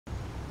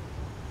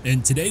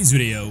In today's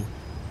video,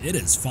 it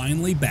is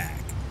finally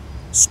back.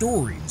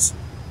 Stories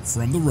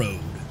from the road.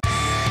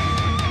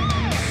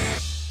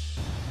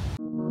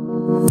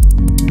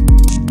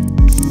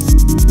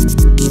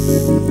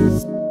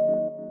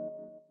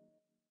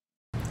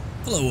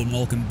 Hello and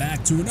welcome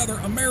back to another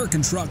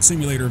American Truck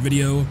Simulator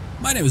video.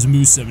 My name is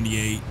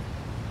Moose78,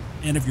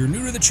 and if you're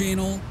new to the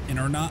channel and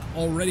are not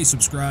already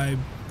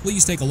subscribed,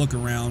 please take a look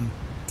around,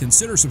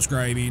 consider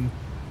subscribing,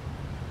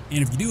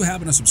 and if you do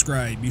happen to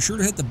subscribe, be sure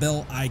to hit the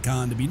bell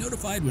icon to be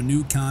notified when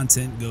new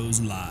content goes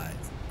live.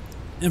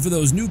 And for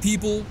those new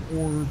people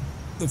or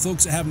the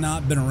folks that have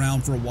not been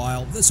around for a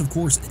while, this of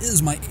course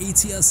is my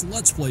ATS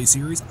Let's Play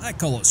series. I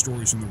call it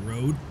Stories from the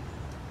Road.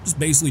 Just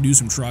basically do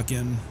some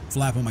trucking,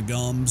 flapping my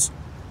gums,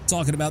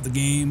 talking about the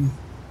game,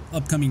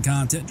 upcoming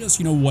content, just,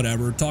 you know,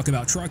 whatever. Talk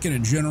about trucking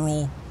in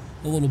general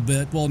a little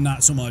bit. Well,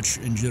 not so much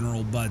in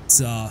general,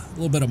 but a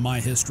little bit of my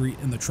history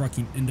in the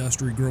trucking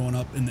industry, growing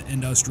up in the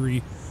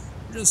industry.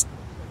 Just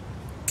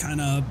kind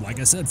of,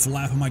 like I said,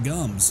 flapping my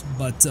gums.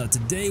 But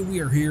today we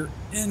are here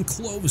in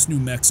Clovis, New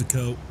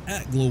Mexico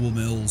at Global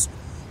Mills.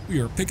 We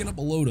are picking up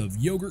a load of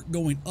yogurt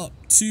going up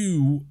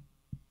to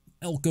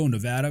Elko,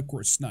 Nevada. Of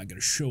course, it's not going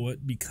to show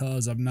it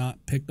because I've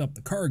not picked up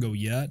the cargo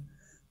yet.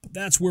 But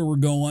that's where we're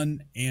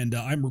going, and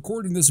I'm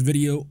recording this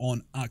video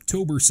on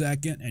October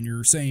 2nd, and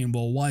you're saying,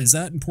 well, why is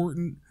that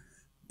important?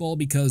 Well,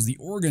 because the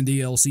Oregon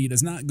DLC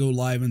does not go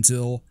live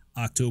until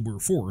October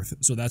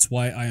 4th, so that's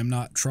why I am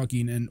not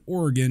trucking in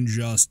Oregon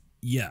just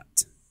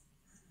yet.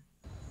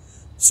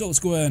 So let's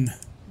go ahead and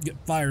get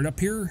fired up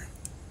here.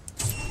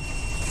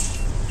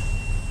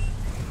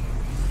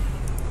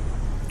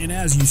 And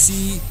as you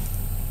see,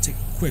 take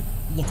a quick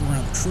look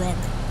around the truck.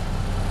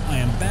 I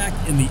am back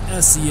in the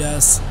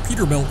SCS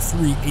Peterbilt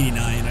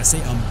 389. I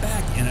say I'm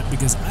back in it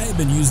because I have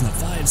been using the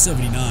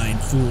 579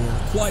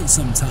 for quite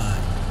some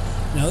time.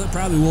 Now, that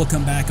probably will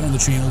come back on the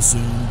channel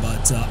soon,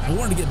 but I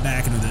wanted to get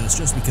back into this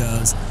just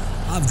because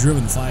I've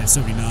driven the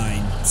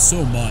 579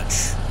 so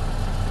much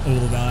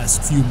over the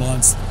last few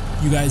months.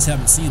 You guys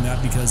haven't seen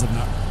that because I've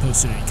not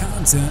posted any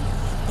content,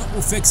 but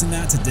we're fixing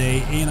that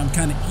today, and I'm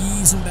kind of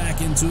easing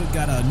back into it.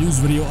 Got a news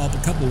video up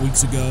a couple of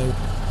weeks ago.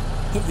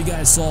 Hope you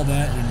guys saw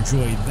that and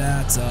enjoyed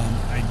that.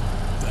 I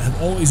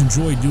have always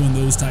enjoyed doing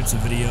those types of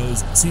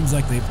videos. It seems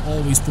like they've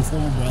always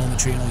performed well on the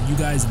channel. You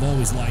guys have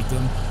always liked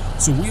them.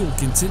 So we will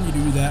continue to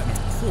do that, and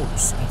of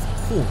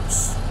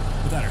course,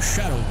 without a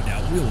shadow of a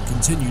doubt, we will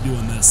continue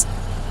doing this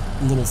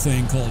little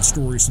thing called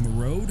Stories from the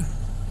Road.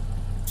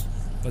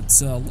 But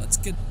let's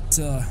get it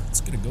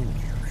going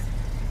here.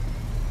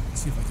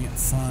 See if I can't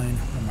find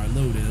where my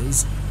load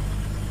is.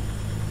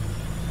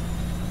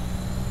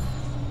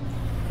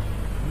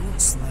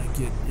 Looks like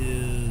it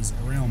is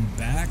around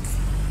back.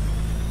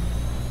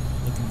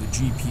 Looking at the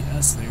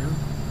GPS there.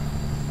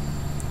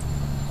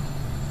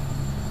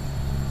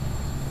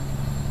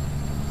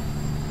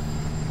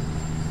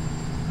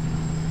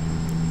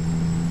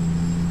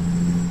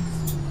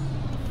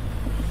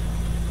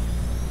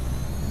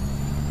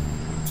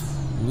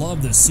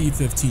 Love the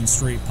C15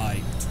 straight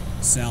piped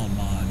sound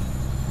mod.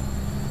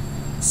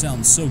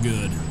 Sounds so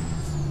good.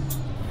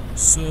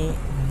 So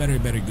very,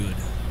 very good.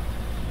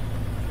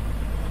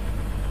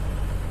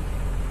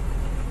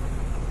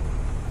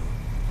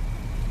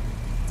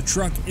 The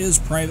truck is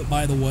private,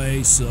 by the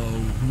way, so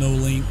no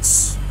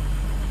links.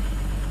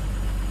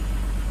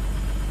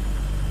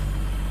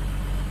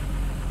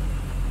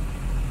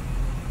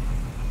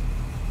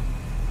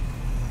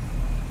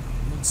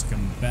 Looks like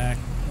I'm back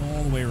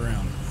all the way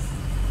around.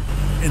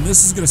 And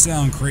this is going to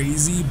sound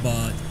crazy,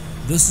 but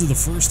this is the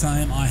first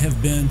time I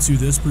have been to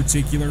this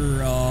particular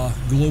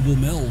Global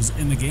Mills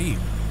in the game.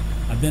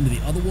 I've been to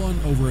the other one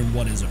over in,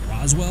 what is it,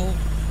 Roswell?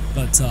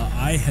 But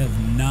I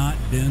have not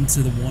been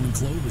to the one in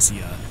Clovis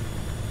yet.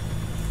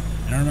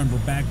 And I remember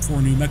back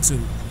before New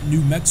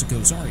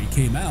Mexico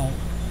came out,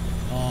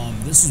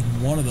 this is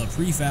one of the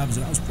prefabs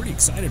that I was pretty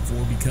excited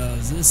for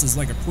because this is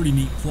like a pretty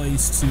neat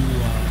place to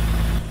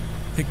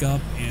pick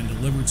up and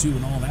deliver to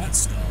and all that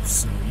stuff.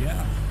 So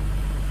yeah.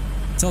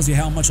 Tells you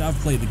how much I've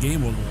played the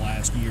game over the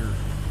last year.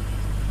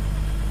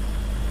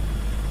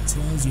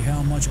 Tells you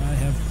how much I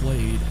have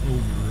played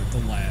over the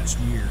last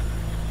year.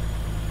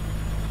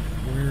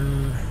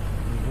 Where?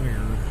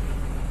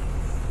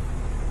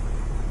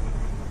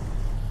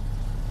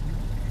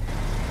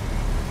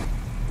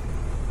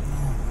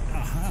 Oh,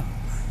 aha.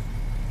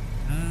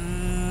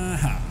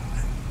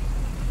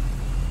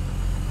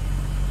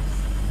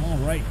 All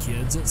right,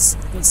 kids.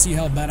 Let's see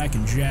how bad I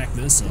can jack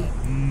this up.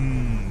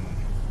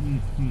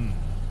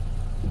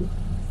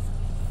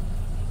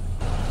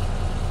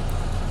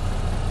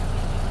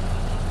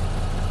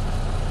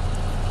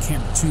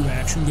 Camera 2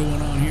 action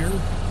going on here.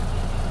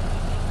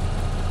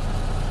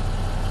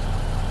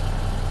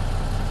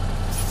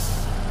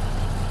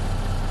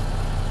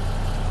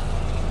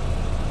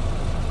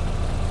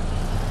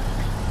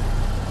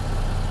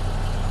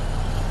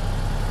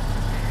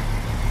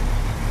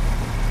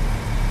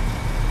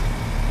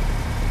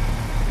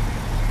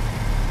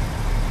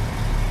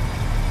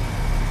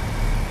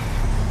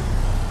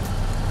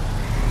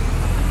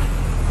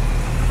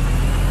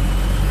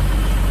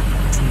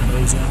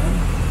 goes on.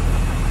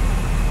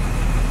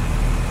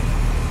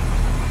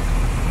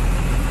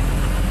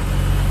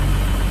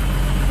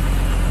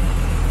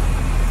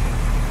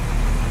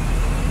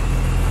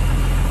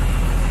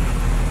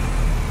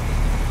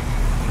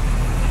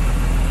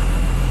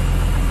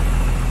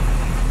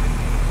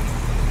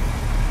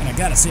 I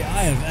gotta say,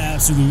 I have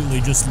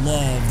absolutely just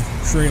loved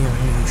trailer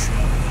ownership.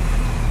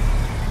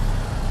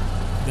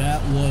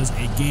 That was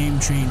a game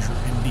changer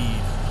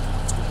indeed.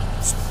 Let's go.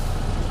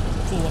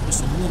 Pull up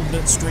just a little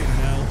bit, straighten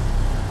it out.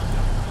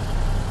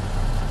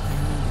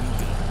 There we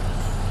go.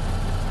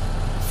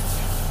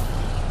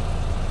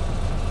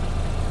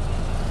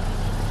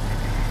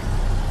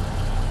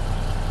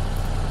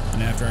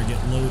 And after I get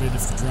loaded,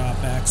 if the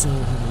drop axle or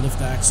the lift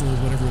axle,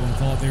 whatever you want to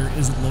call it there,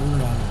 isn't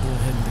lowered, I'll go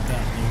ahead and get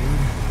that lowered.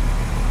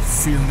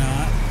 Fear not.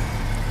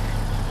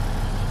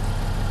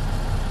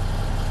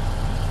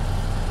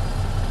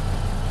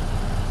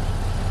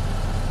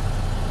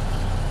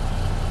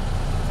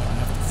 I don't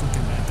have to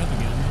freaking back up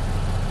again.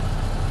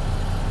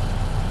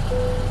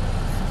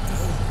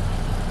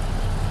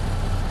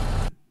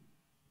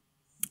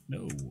 No,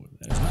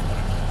 that is not what I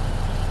want.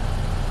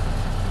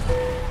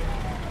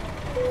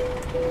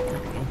 There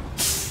we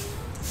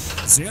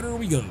go. There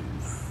we go.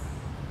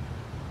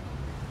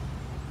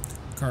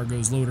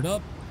 Cargo's loaded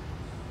up.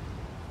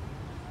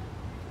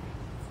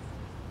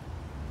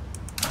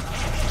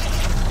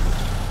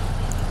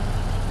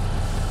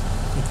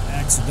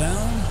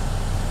 Down.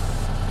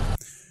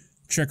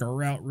 Check our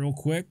route real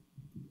quick.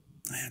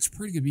 It's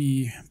pretty gonna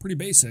be pretty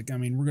basic. I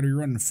mean, we're gonna be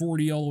running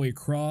 40 all the way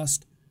across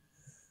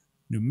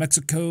New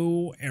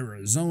Mexico,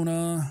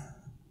 Arizona.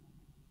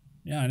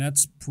 Yeah, and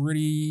that's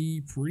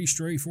pretty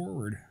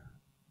straightforward.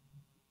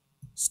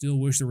 Still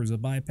wish there was a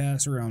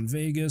bypass around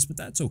Vegas, but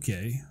that's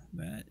okay.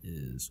 That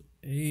is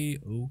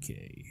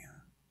a-okay.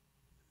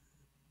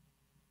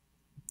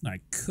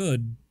 I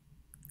could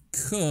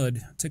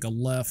take a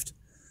left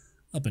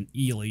up in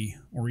Ely,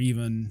 or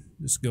even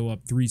just go up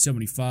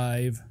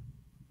 375.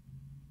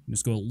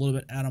 Just go a little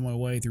bit out of my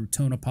way through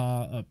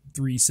Tonopah, up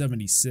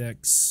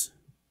 376,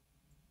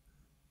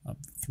 up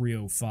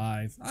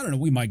 305. I don't know,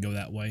 we might go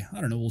that way. I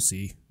don't know, we'll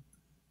see.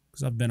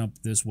 Because I've been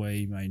up this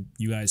way,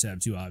 you guys have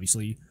too,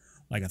 obviously,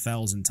 like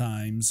 1,000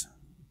 times.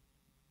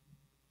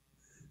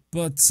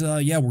 But,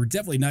 yeah, we're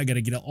definitely not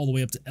going to get all the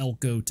way up to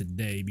Elko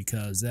today,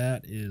 because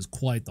that is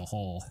quite the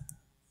haul.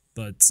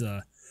 But,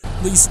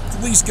 at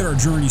least get our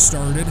journey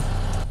started.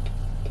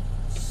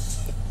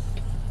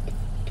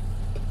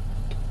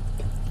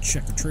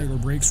 Check the trailer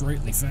brakes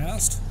rightly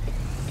fast.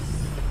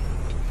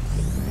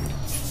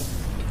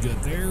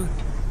 Good there.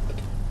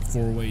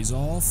 4 ways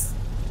off.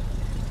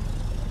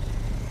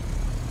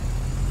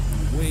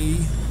 And away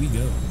we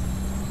go.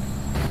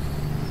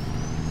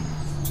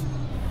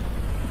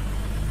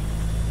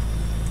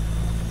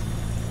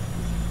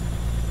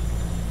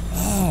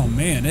 Oh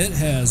man, it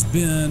has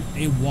been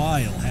a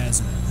while,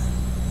 hasn't it?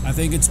 I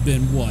think it's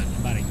been, what,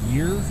 about a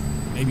year?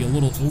 Maybe a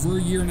little over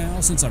a year now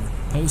since I've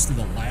posted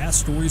the last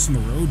Stories from the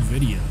Road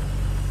video.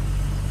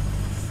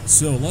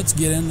 So let's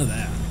get into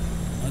that.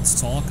 Let's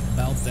talk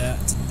about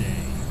that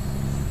today.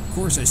 Of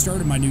course, I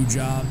started my new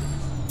job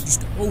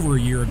just over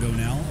a year ago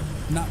now,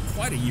 not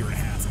quite a year and a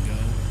half ago,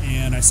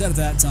 and I said at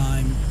that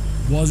time,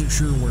 wasn't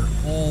sure where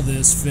all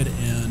this fit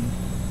in,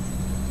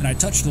 and I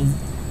touched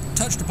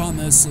upon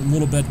this a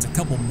little bit a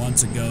couple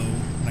months ago,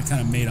 and I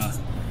kind of made a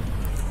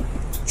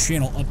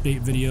channel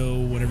update video,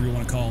 whatever you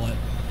want to call it,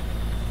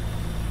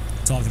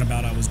 talking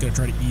about I was going to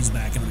try to ease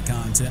back into the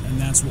content, and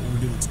that's what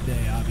we're doing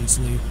today,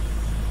 obviously.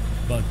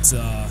 But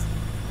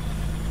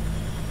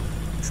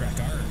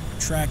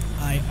track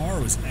IR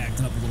was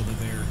acting up a little bit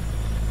there.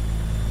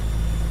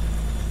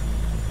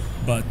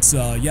 But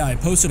yeah, I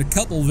posted a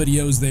couple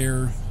videos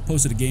there,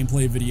 posted a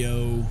gameplay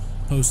video,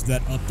 posted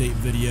that update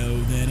video,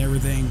 then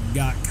everything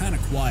got kind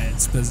of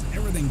quiet because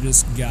everything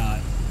just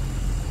got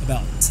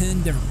about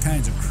 10 different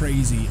kinds of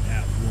crazy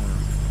at work.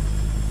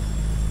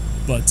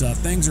 But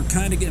things are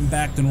kind of getting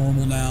back to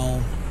normal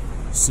now,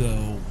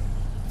 so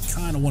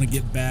kind of want to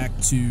get back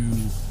to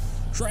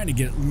trying to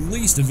get at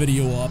least a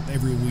video up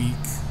every week.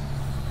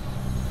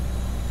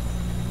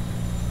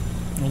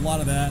 And a lot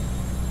of that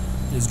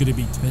is going to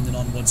be dependent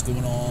on what's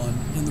going on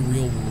in the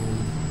real world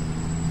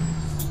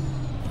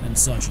and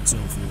such and so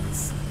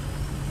forth.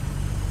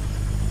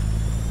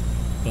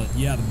 But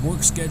yeah, the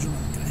work schedule,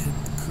 I'm going to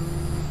hit the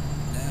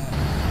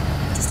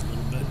curb. Just a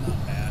little bit,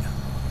 not bad.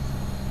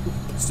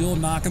 Still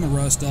knocking the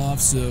rust off,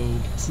 so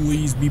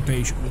please be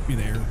patient with me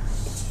there.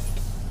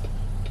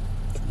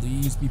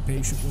 Please be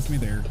patient with me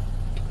there.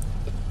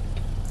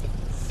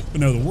 But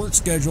no, the work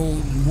schedule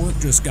and work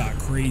just got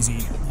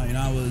crazy. I mean,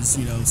 I was,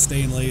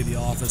 staying late at the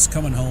office,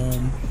 coming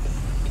home,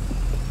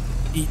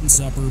 eating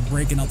supper,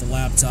 breaking out the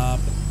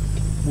laptop,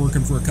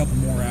 working for a couple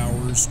more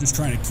hours, just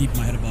trying to keep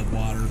my head above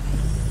water.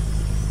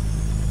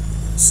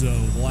 So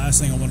the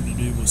last thing I wanted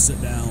to do was sit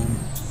down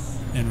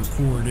and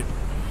record it,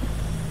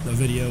 the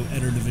video,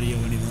 edit the video,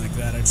 anything like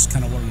that. I just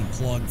kind of wanted to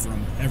plug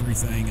from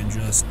everything and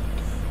just,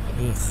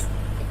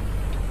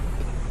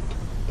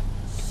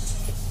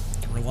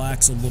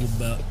 relax a little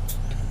bit.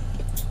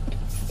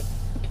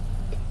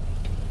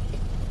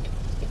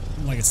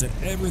 like I said,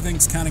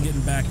 everything's kind of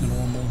getting back to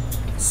normal,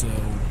 so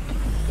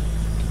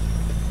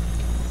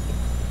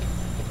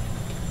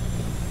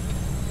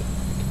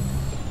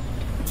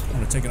I'm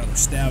going to take another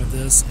stab at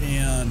this.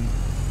 And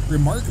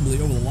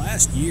remarkably, over the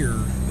last year,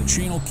 the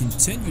channel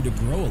continued to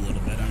grow a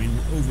little bit. I mean,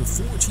 we're over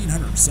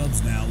 1,400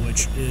 subs now,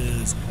 which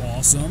is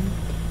awesome.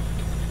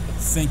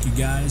 Thank you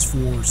guys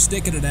for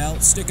sticking it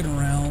out, sticking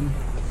around,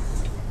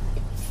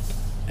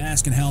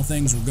 asking how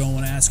things were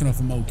going, asking if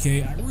I'm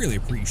okay. I really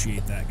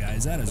appreciate that,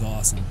 guys. That is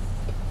awesome.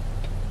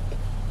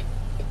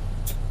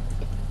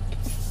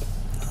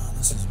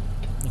 This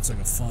looks like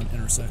a fun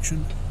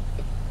intersection.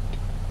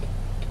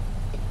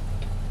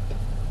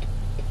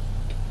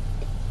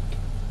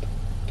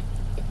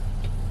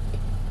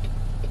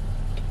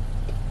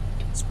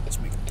 Let's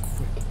make a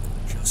quick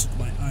adjust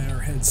my IR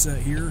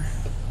headset here.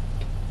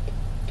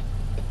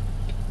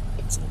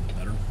 That's a little bit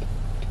better.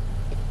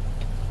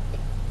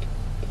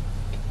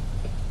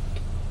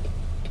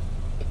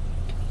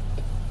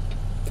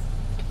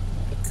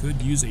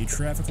 Could use a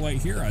traffic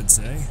light here, I'd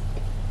say.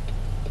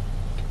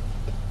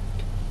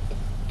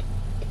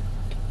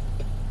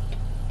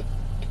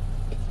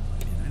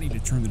 And I need to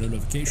turn the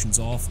notifications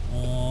off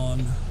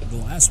on the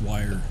last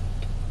wire.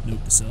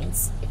 Note to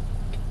self.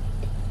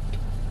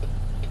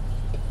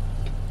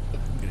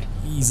 I'm going to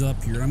ease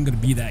up here. I'm going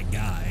to be that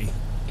guy.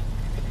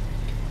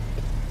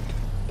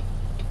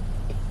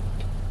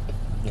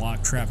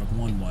 Block traffic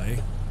one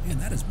way. Man,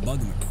 that is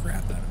bugging the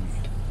crap out of me.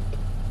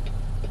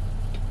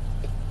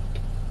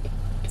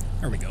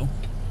 There we go.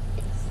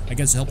 I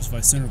guess it helps if I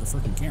center the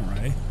frickin' camera,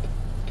 eh?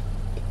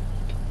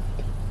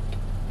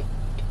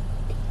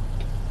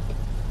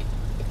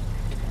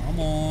 Come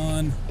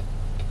on.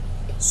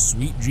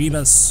 Sweet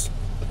Jeebus.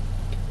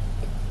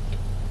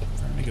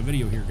 Trying to make a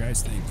video here,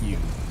 guys. Thank you.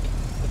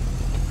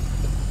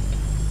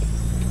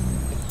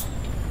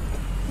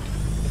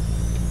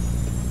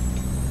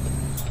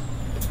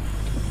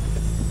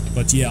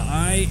 But yeah,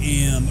 I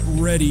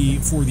am ready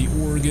for the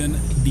Oregon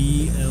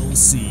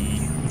DLC,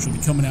 which will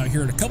be coming out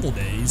here in a couple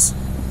days.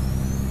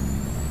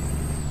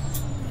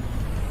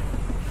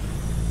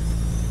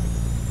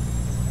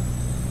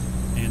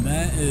 And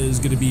that is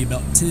going to be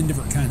about 10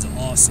 different kinds of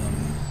awesome.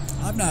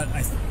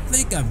 I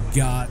think I've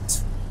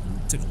got,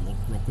 take a look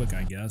real quick,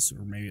 I guess,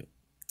 or maybe,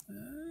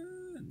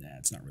 nah,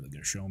 it's not really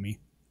going to show me.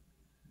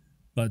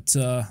 But,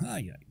 yeah,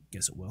 I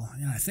guess it will.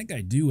 And I think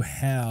I do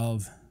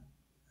have,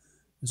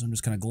 so I'm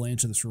just kind of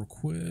glancing this real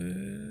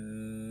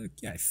quick.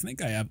 Yeah, I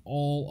think I have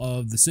all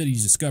of the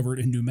cities discovered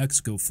in New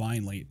Mexico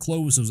finally.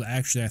 Clovis was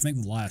actually, I think,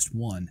 the last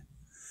one.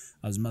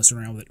 I was messing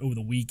around with it over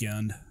the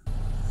weekend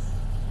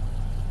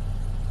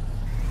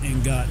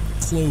and got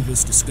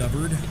Clovis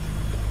discovered.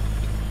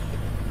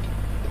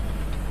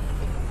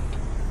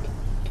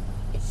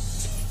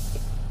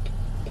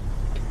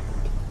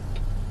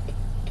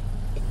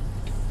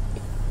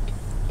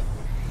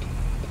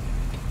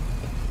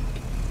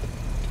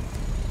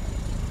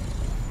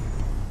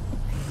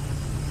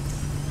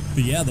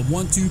 But yeah, the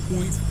 1.2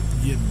 point,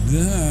 yeah,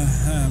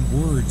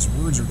 words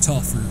are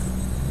tough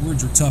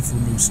for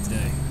Moose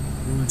today.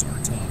 Words are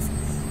tough.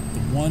 The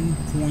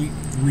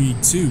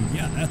 1.32,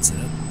 yeah, that's it.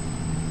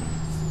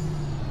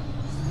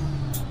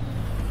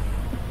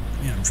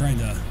 Yeah, I'm trying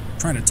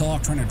to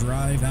talk, trying to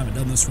drive. I haven't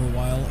done this for a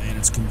while, and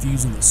it's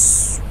confusing the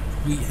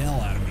sweet hell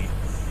out of me.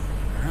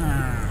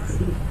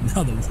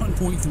 Now the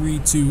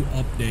 1.32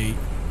 update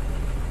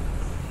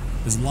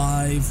is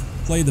live.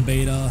 Play the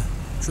beta.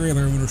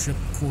 Trailer ownership,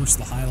 of course,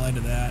 the highlight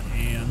of that,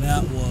 and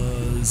that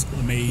was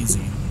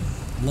amazing.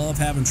 Love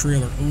having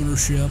trailer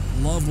ownership.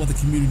 Love what the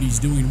community's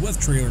doing with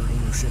trailer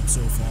ownership so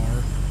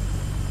far.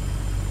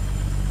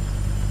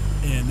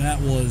 And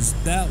that was,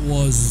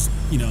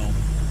 you know,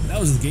 that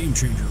was the game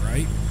changer,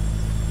 right?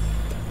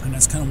 And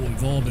that's kind of what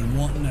we've all been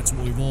wanting. That's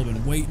what we've all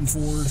been waiting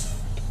for.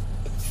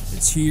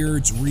 It's here,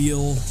 it's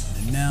real,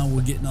 and now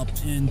we're getting up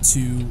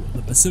into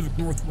the Pacific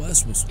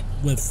Northwest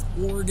with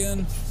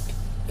Oregon.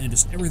 And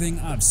just everything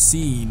I've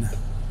seen,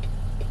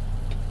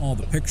 all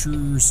the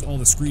pictures, all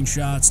the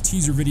screenshots,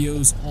 teaser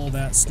videos, all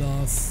that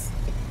stuff.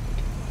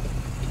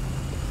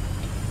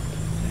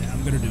 Yeah,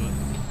 I'm gonna do it.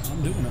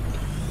 I'm doing it.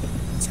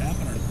 It's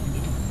happening. I'm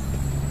doing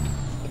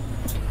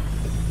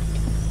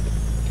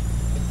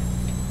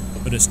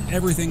it. But just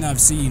everything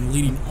I've seen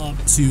leading up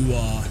to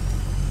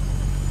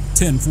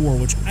 10.4,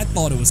 which I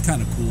thought it was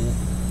kind of cool.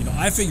 You know,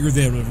 I figured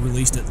they would have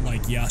released it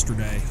like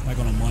yesterday, like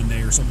on a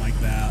Monday or something like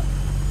that.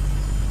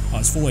 I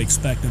was fully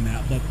expecting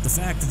that, but the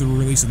fact that they were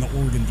releasing the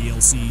Oregon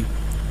DLC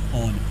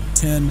on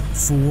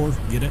 10.4,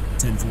 get it?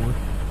 10.4,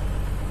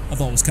 I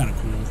thought was kind of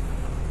cool.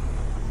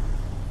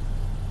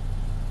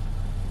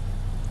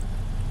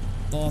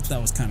 Thought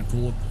that was kind of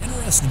cool.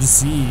 Interested to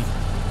see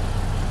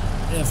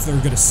if they're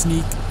going to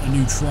sneak a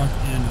new truck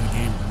into the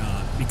game or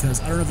not,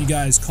 because I don't know if you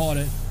guys caught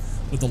it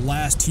with the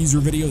last teaser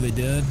video they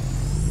did.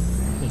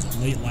 Was it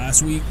late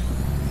last week?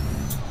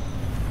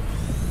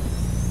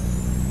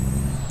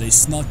 They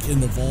snuck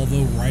in the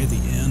Volvo right at the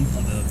end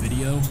of the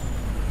video.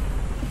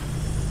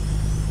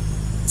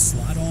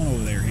 Slide on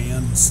over there,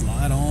 hand.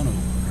 Slide on over.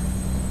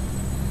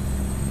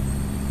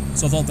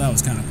 So I thought that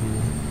was kind of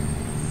cool.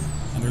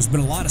 And there's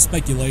been a lot of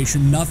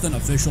speculation, nothing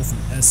official from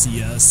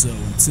SCS, so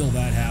until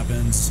that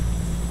happens,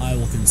 I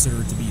will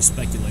consider it to be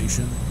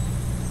speculation.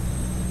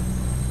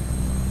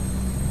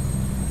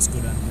 Let's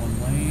go down one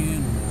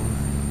lane, or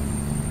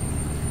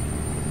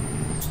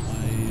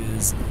why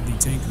is the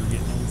tanker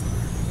getting over?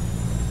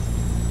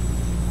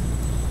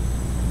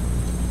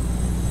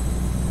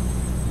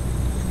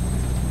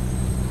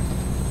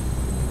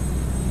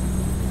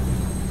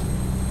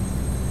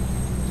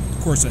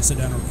 Of course, I sit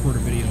down and record a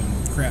video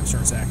and crap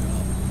starts acting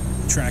up.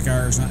 The track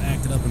IR's not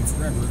acted up in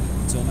forever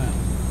until now.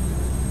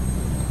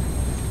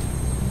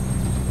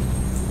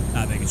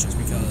 I think it's just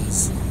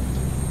because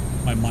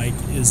my mic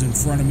is in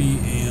front of me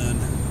and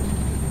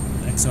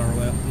the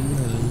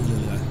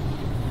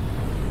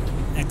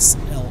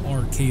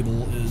XLR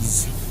cable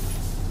is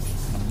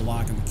kind of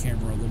blocking the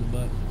camera a little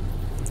bit.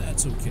 But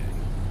that's okay.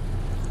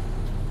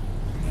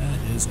 That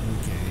is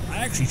okay. I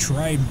actually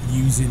tried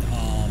using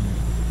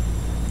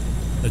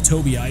the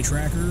Tobii eye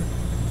tracker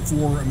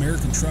for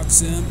American Truck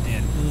Sim,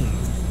 and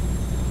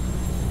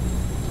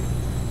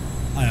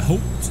I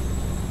hoped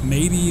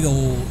maybe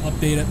they'll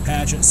update it,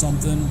 patch it,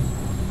 something.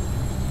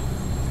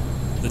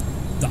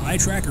 The eye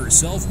tracker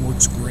itself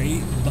works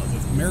great, but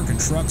with American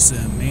Truck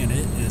Sim, man,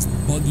 it is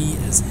buggy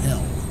as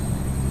hell.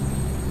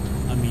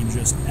 I mean,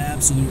 just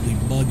absolutely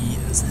buggy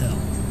as hell.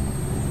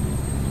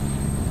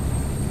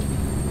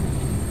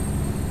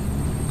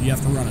 You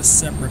have to run a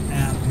separate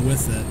app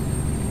with it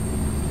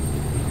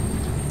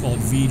called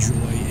VJoy,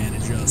 and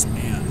it just,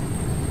 man,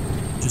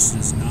 just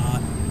does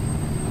not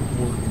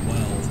work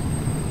well.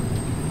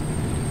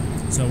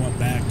 So I went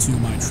back to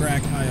my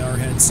track IR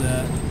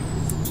headset,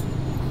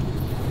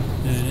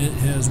 and it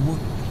has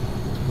worked,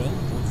 well,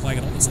 worked like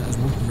it always has,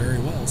 worked very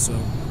well. So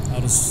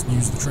I'll just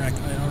use the track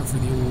IR for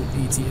the old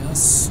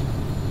ATS.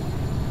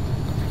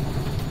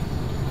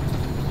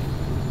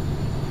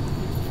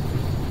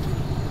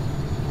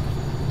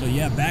 But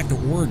yeah, back to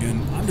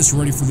Oregon. I'm just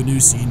ready for the new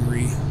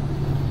scenery.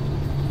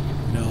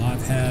 You know,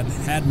 I've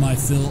had my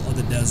fill of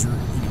the desert.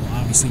 You know,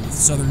 obviously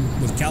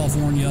with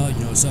California,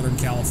 you know, Southern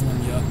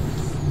California,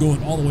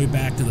 going all the way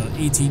back to the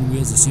 18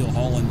 Wheels of Steel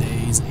Holland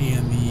days,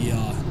 and the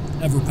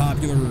ever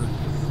popular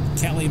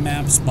Cali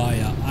maps by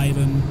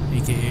Ivan,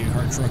 aka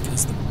Hard Truck,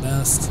 is the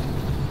best.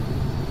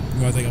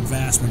 You know, I think a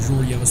vast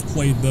majority of us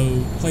played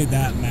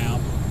that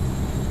map,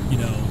 you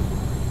know,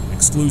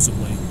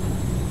 exclusively.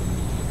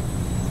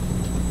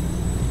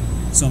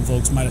 Some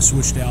folks might have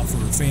switched out for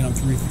Phantom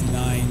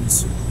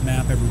 359's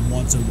map every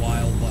once in a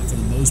while, but for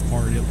the most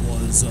part it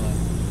was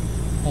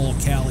all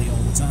Cali all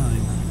the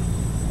time.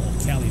 All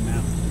Cali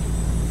map.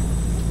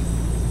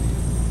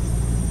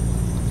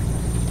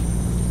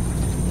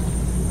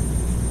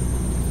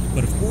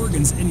 But if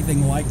Oregon's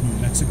anything like New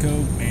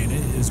Mexico, man,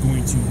 it is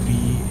going to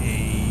be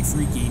a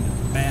freaking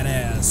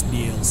badass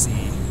DLC.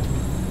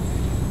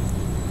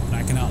 And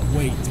I cannot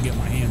wait to get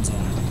my hands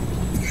on it.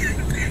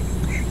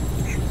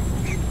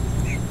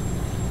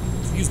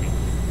 Excuse me.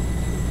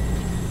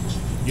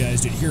 You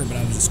guys didn't hear it, but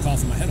I was just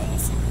coughing my head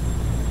off.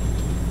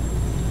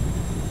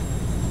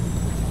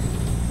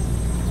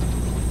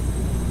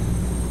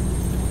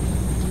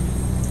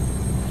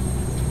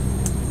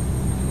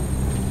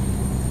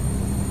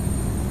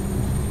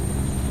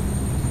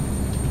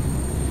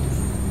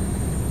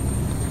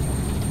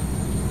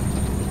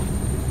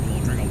 A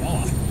little drink of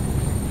water.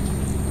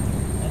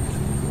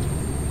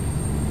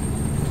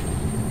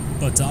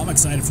 But I'm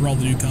excited for all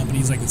the new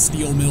companies, like the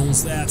steel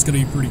mills. That's going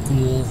to be pretty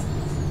cool.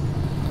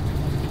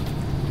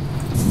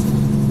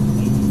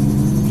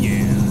 Oh,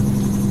 yeah.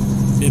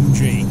 Them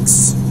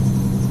Jakes.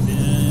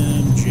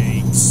 Them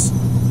Jakes.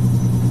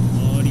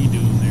 What are you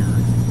doing there?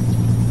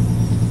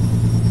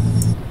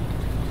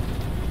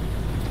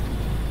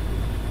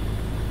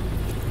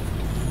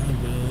 I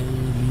will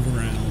move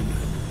around.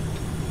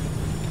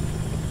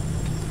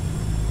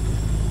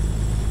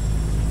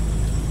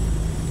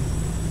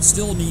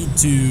 Still need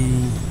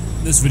to...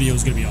 This video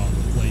is going to be all over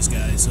the place,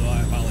 guys, so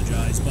I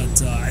apologize,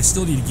 but I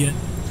still need to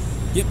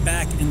get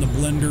back in the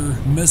blender,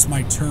 miss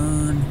my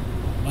turn.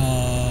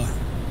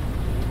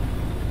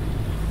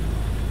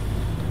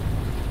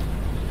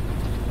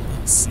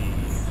 Let's see.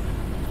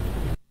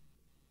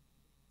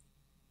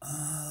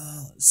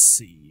 Let's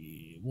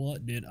see.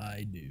 What did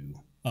I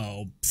do?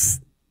 Oh,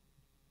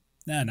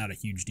 nah, not a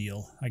huge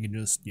deal. I can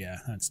just, yeah,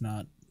 that's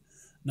not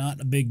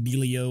a big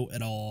dealio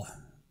at all.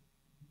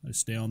 I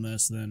stay on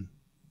this, then,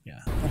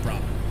 yeah, no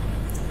problem.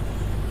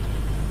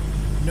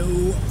 No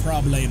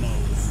problemo.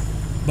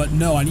 But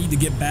no, I need to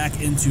get back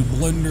into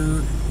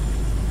Blender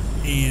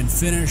and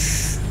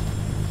finish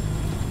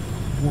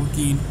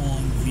working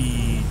on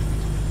the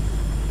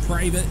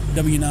private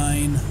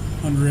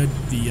W900.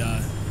 The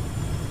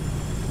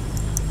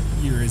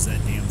year is that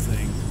damn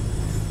thing?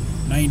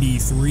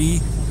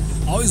 93.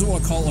 I always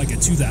want to call it like a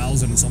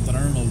 2000 or something.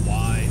 I don't know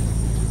why,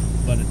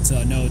 but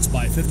no, it's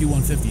by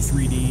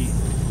 5153D.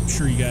 I'm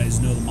sure you guys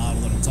know the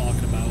model that I'm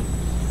talking about.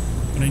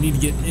 But I need to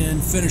get in,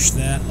 finish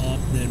that up,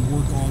 then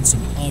work on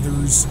some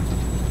others.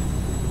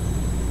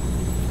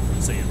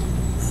 So yeah,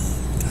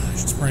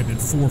 gosh, it's probably been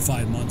 4 or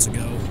 5 months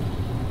ago.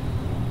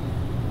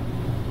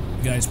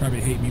 You guys probably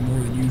hate me more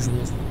than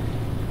usual.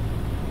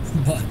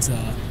 But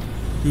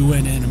we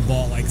went in and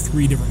bought like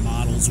 3 different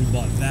models. We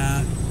bought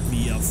that,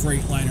 the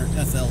Freightliner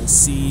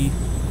FLC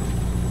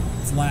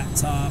flat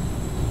top,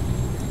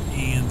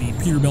 and the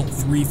Peterbilt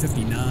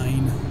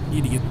 359.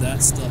 Need to get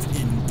that stuff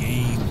in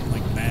game,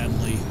 like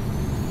badly.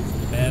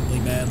 Badly.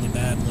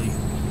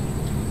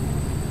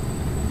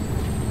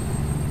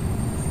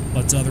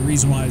 But the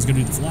reason why I was going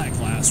to do the flat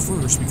class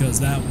first, because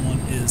that one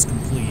is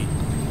complete.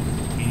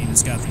 Meaning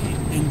it's got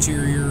the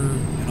interior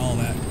and all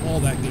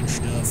that good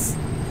stuff.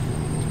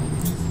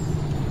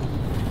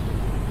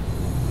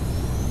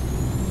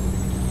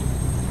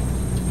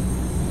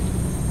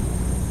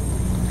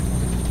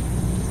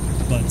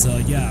 But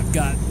yeah, I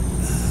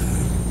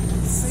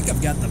think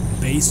I've got the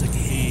basic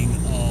hang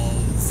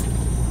of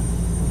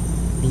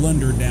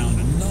Blender down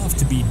enough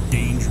to be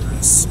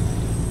dangerous.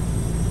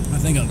 I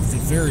think at the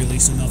very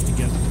least enough to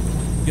get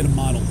a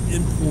model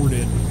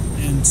imported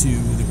into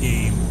the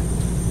game.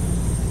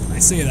 I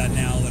say that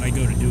now that I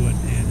go to do it,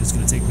 and it's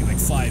going to take me like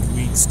 5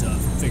 weeks to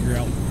figure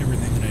out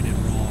everything that I did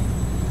wrong.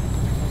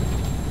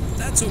 But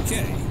that's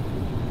okay,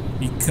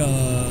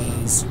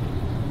 because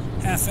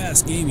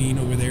Half-Assed Gaming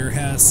over there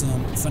has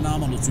some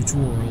phenomenal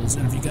tutorials,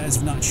 and if you guys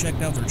have not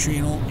checked out their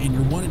channel and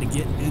you're wanting to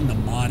get into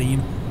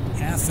modding,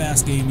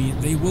 Half-Assed Gaming,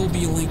 they will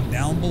be linked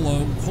down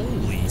below.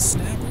 Holy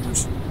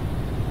snappers.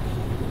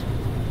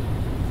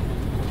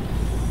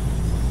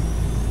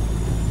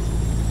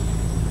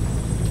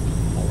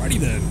 Alrighty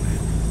then.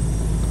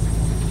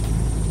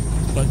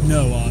 But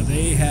no,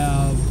 they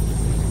have,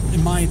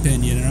 in my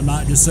opinion, and I'm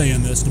not just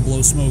saying this to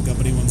blow smoke up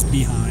anyone's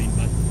behind,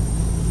 but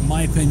in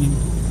my opinion,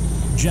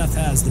 Jeff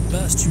has the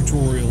best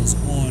tutorials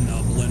on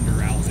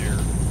Blender out there,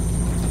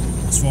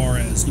 as far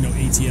as, you know,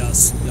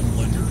 ATS and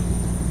Blender,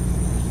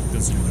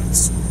 because, you know,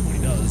 that's what he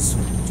does,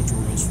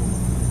 tutorials for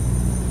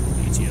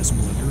ATS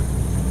and Blender.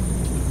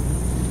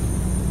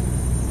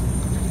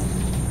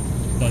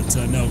 But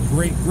no,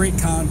 great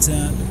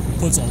content,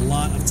 puts a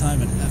lot of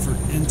time and effort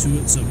into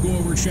it, so go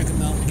over, check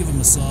him out, give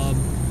him a sub.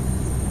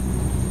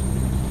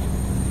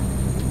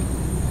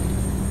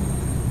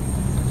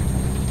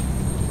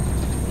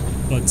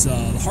 But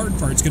the hard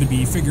part's going to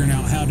be figuring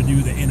out how to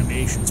do the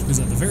animations, because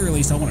at the very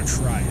least I want to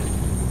try it.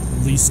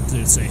 At least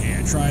to say, hey,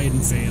 I tried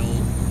and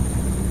failed,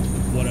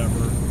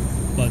 whatever.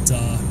 But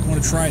I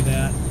want to try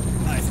that.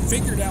 I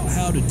figured out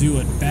how to do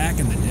it back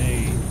in the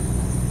day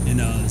in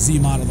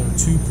ZModeler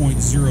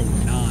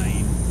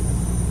 2.09,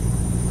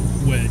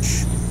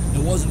 which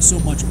it wasn't so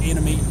much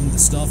animating the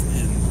stuff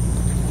in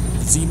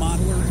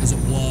ZModeler as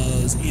it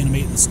was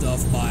animating the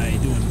stuff by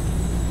doing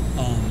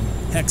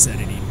hex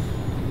editing.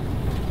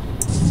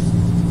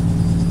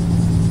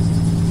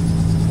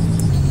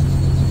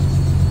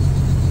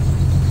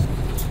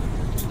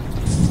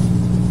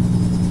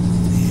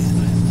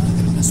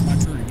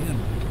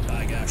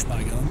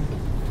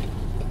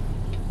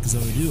 Because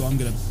if I do, I'm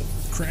going to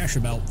crash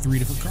about 3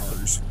 different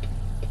cars.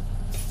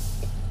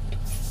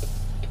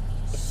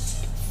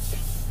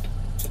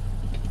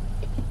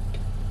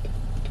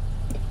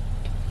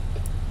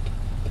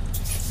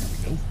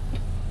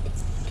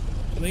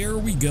 There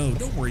we go.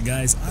 Don't worry,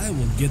 guys. I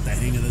will get the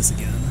hang of this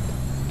again.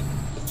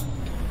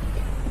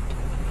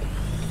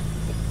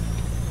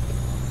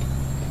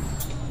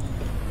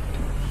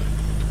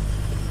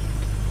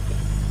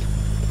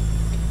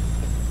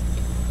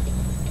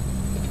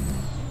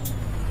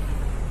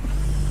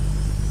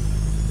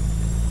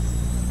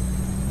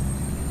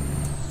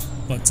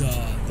 But the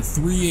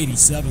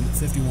 387 that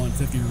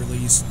 5150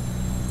 released,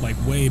 like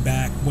way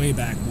back when,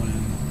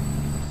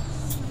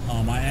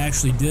 I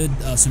actually did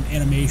some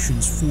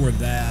animations for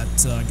that.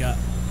 Got,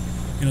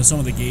 you know, some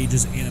of the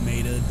gauges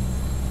animated,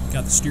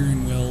 got the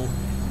steering wheel,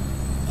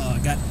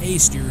 got a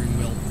steering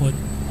wheel put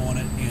on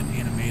it and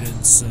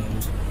animated. So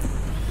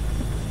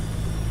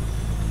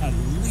I'd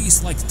at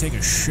least like to take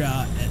a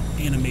shot at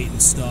animating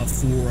stuff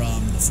for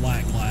the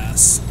flat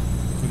glass,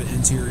 for the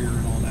interior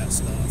and all that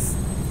stuff.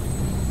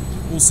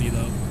 We'll see,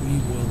 though. We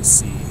will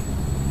see.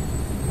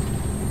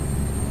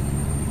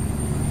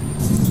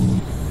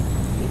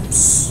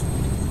 Oops.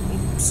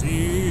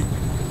 Oopsie.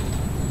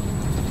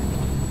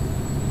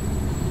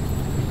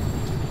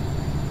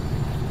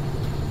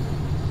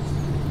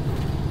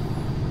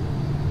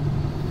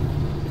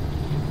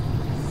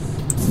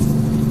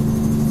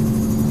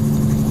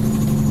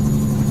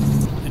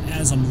 And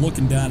as I'm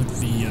looking down at the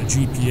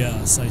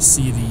GPS, I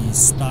see the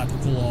spot to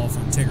pull off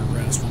and take a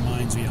rest.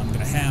 Reminds me I'm going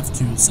to have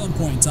to, at some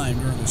point in time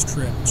during this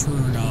trip,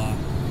 turn the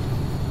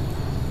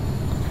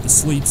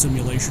sleep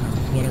simulation, or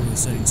whatever the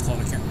setting's called.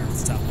 I can't remember off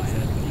the top of my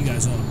head, but you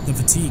guys know the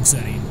fatigue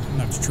setting. I'm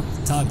going to have to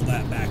toggle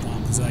that back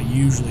on, because I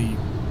usually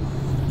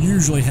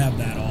have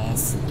that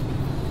off.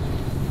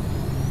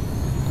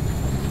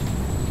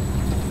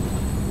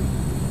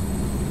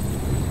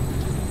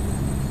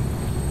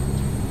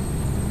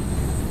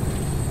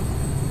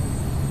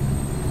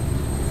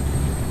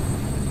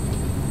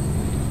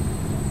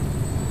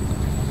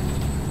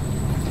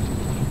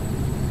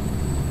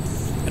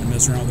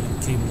 Mess around with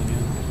the cable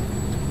again.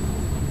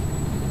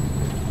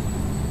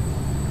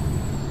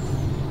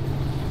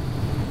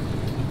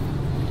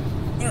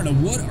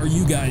 don't know, what are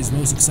you guys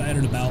most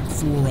excited about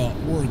for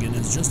Oregon?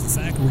 Is it just the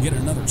fact that we're getting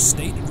another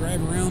state to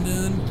drive around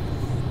in?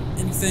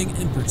 Anything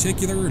in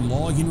particular?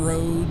 Logging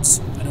roads?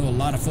 I know a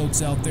lot of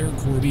folks out there,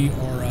 Corby,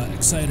 are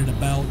excited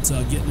about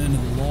getting into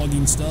the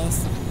logging stuff.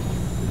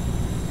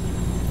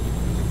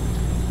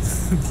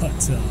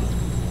 But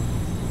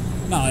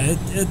no,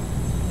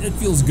 it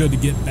feels good to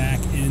get back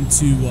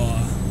into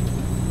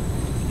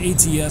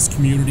ATS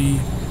community.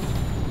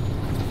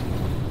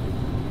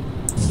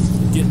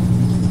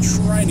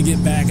 Trying to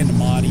get back into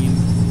modding.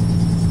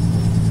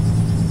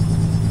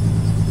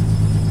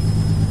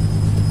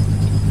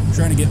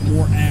 Trying to get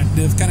more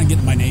active, kind of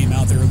getting my name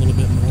out there a little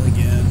bit more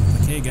again.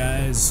 Like, hey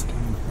guys,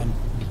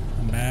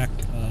 I'm back.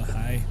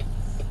 Hi.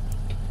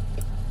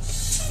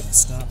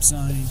 Stop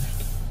sign.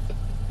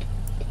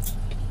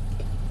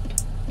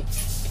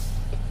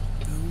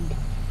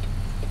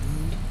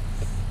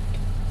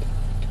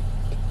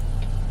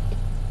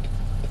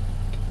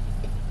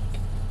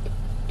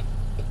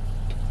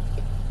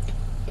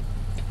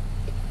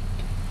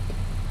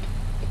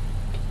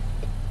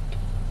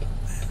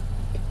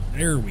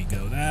 There we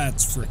go.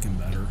 That's freaking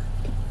better.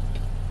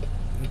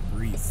 Good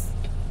grief.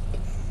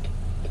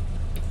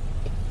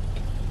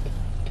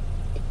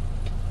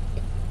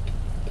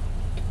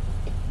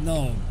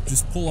 No,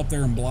 just pull up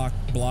there and block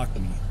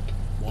me.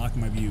 Block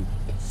my view.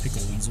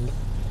 Pickle weasel.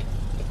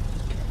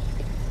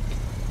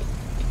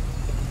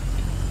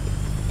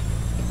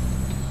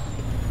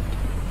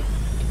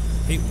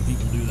 Hate when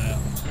people do that.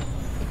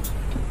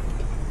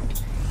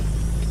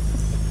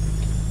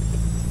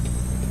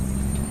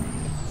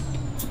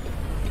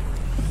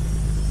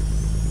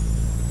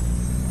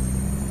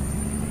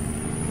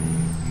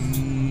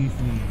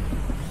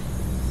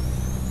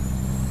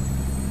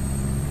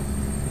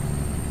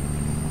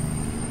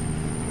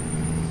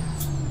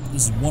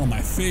 This is one of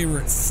my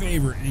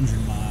favorite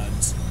engine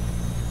mods.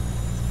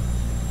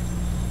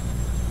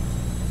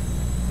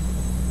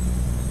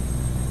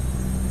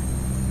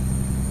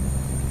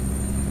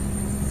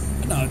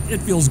 No,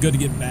 it feels good to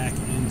get back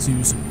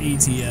into some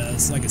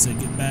ATS. Like I said,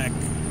 get back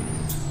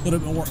a little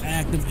bit more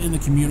active in the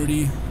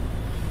community.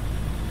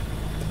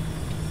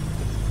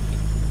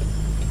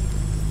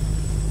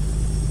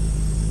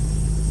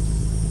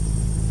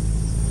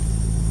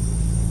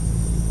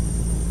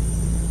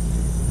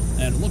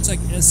 And it looks like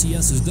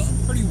SCS has done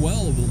pretty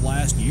well over the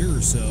last year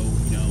or so,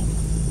 you know,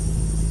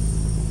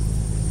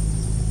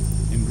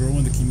 and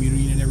growing the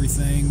community and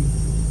everything.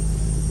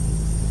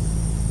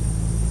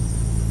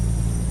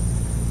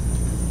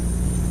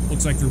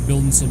 Looks like they're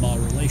building some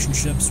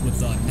relationships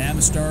with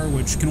Navistar,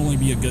 which can only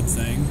be a good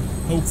thing.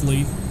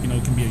 Hopefully, you know,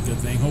 it can be a good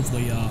thing.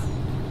 Hopefully, well,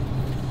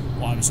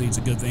 obviously it's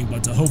a good thing,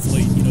 but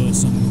hopefully, you know,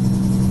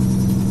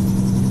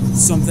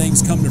 some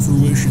things come to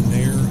fruition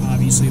there.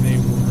 Obviously, they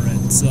were at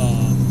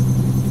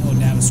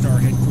Navistar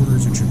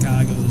headquarters in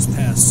Chicago this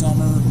past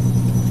summer,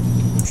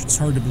 which it's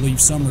hard to believe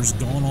summer's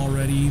gone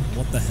already.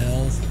 What the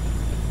hell?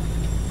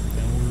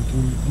 You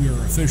know, we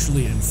are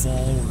officially in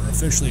fall. We're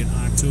officially in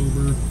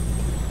October.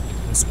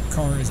 This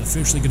car is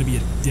officially going to be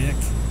a dick.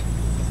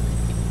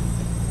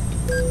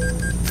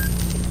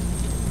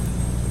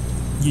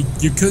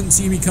 You couldn't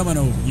see me coming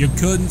over. You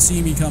couldn't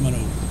see me coming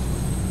over.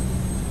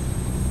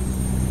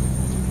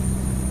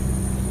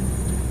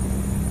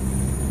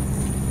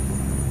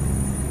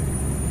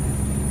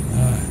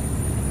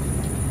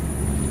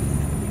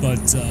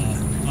 But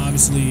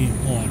obviously,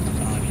 well,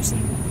 obviously,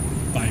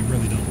 I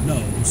really don't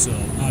know, so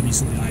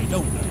obviously I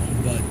don't know,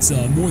 but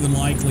more than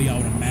likely, I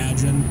would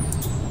imagine,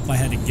 if I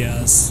had to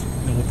guess,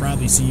 you know, we'll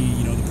probably see,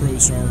 you know, the Pro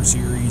Star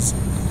Series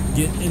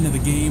get into the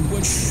game,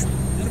 which,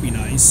 that'll be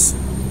nice.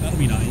 That'll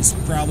be nice.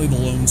 Probably the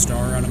Lone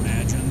Star, I'd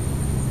imagine.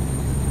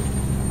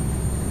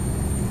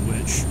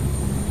 Which,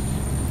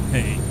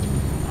 hey,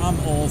 I'm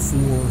all for,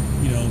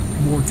 you know,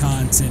 more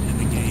content in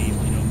the game,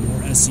 you know,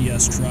 more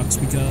SCS trucks,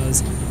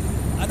 because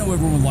I know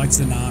everyone likes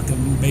to knock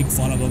them, make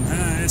fun of them.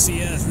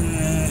 SCS.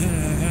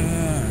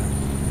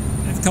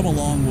 They've come a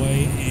long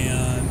way,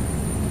 and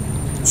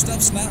their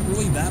stuff's not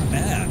really that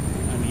bad.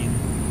 I mean,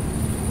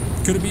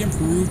 could it be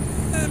improved?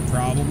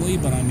 Probably,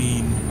 but I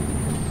mean,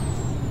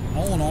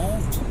 all in all,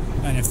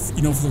 and if,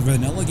 you know, for the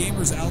vanilla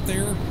gamers out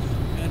there,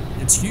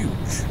 it's huge,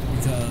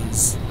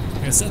 because,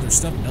 like I said, their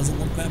stuff doesn't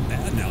look that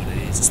bad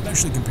nowadays,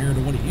 especially compared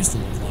to what it used to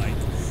look like.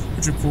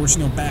 Which, of course,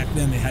 you know, back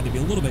then they had to be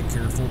a little bit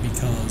careful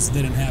because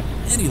they didn't have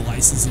any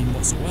licensing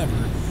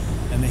whatsoever,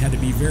 and they had to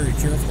be very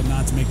careful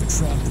not to make the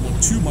truck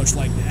look too much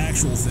like the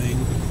actual thing,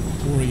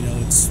 or, you know,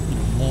 it's, you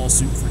know,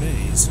 lawsuit for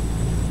days.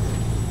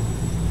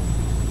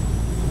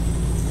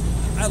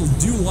 I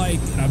do like,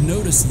 and I've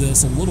noticed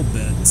this a little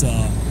bit,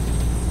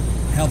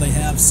 how they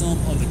have some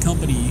of the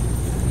company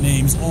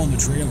names on the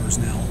trailers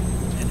now,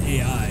 and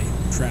AI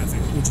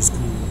traffic, which is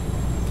cool.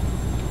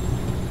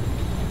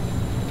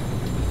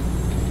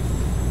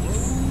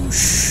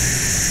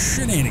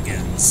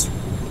 Shenanigans.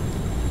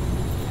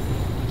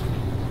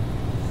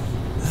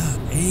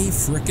 A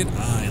frickin'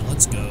 I.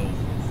 Let's go.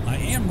 I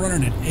am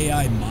running an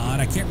AI mod.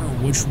 I can't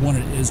remember which one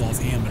it is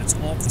offhand, but it's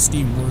off the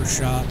Steam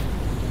Workshop.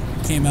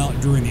 It came out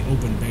during the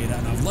open beta,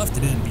 and I've left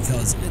it in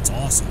because it's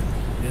awesome.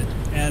 It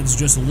adds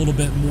just a little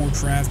bit more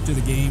traffic to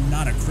the game,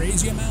 not a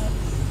crazy amount,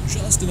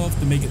 just enough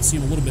to make it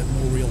seem a little bit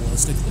more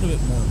realistic, a little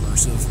bit more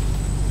immersive.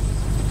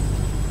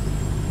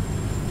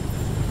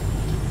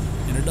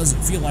 And it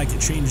doesn't feel like it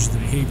changes the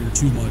behavior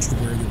too much to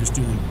where they're just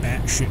doing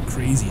batshit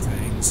crazy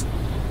things.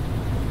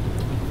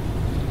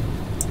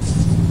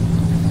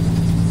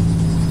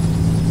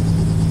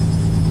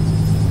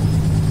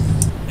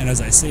 And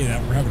as I say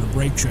that, we're having a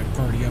brake check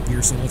party up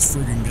here, so let's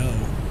friggin' go.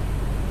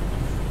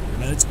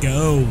 Let's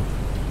go.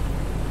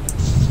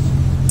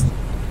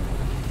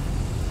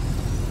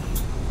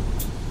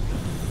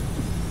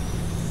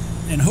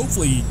 And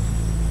hopefully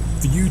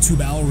the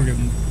YouTube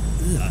algorithm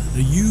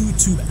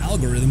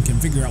can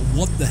figure out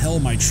what the hell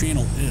my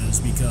channel is,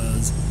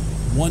 because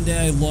one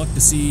day I look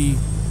to see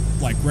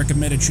like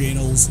recommended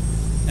channels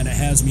and it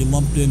has me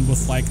lumped in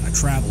with like a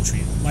travel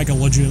channel, like a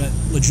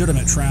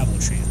legitimate travel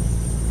channel.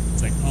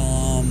 It's like,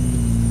 no.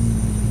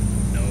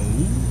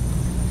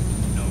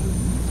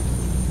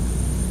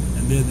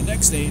 And then the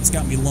next day it's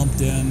got me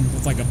lumped in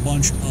with like a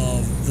bunch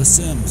of The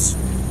Sims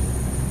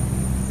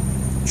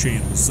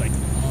channels. It's like,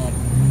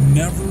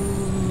 never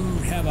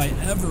have I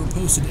ever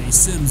posted a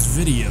Sims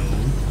video,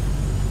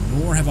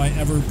 nor have I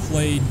ever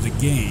played the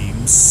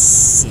game,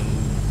 so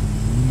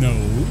no.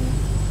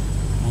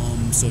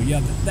 So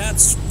yeah,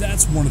 that's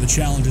one of the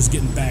challenges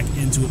getting back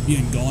into it,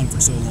 being gone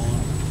for so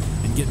long,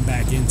 and getting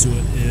back into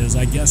it is,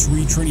 I guess,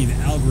 retraining the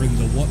algorithm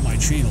to what my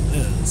channel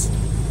is.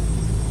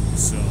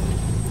 So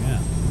yeah,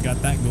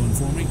 got that going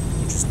for me,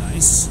 which is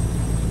nice.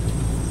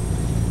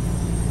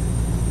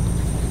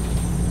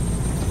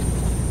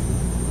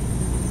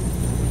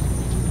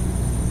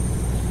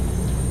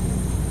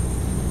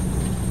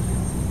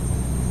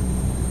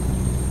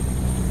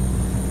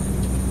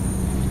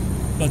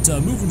 But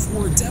moving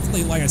forward,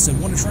 definitely, like I said,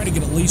 want to try to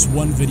get at least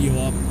one video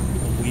up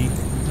a week,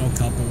 a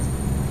couple.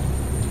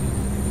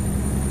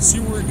 See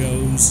where it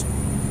goes.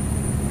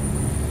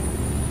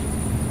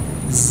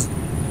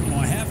 You know,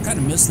 I have kind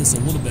of missed this a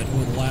little bit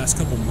over the last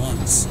couple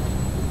months.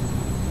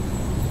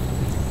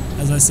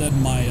 As I said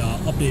in my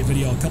update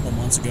video a couple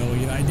months ago,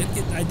 you know, I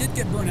did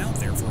get burnt out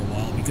there for a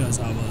while because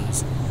I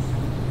was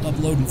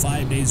uploading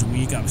 5 days a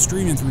week. I was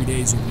streaming 3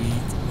 days a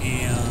week,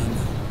 and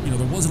you know,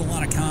 there wasn't a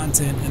lot of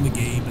content in the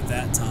game at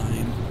that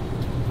time,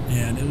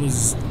 and it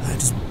was, I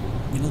just,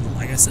 you know,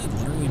 like I said,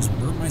 literally just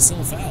burnt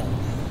myself out.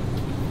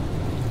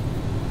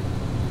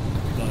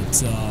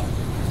 But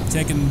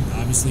taking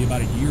obviously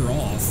about a year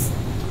off,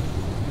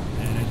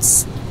 and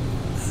it's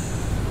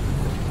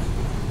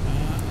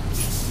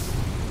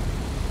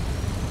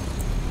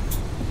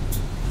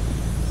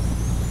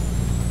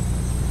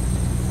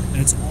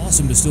it's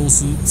awesome to still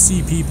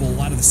see people, a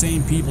lot of the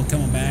same people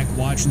coming back,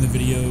 watching the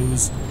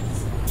videos,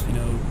 you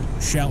know,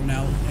 shouting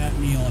out at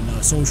me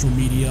on social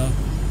media.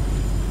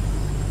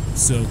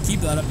 So keep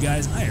that up,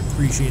 guys. I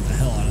appreciate the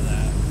hell out of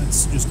that.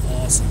 That's just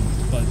awesome.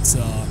 But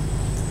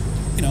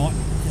you know,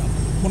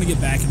 I want to get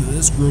back into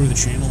this, grow the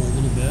channel a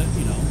little bit,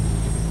 you know.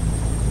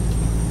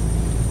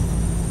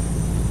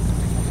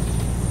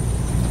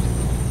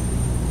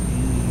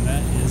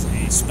 That is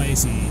a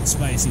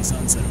spicy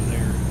sunset over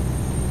there.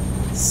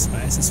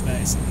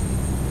 Spicy.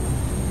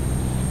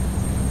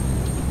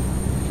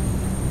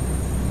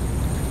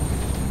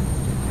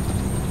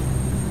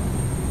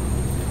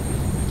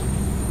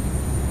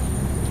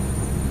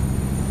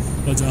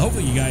 But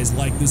hopefully you guys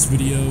like this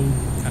video,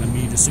 kind of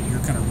me just sitting here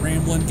kind of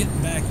rambling,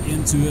 getting back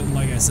into it.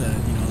 Like I said,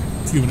 you know,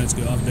 a few minutes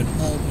ago, I've been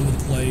all over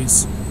the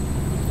place.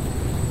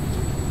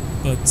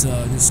 But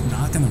just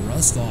knocking the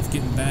rust off,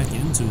 getting back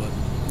into it,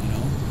 you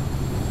know.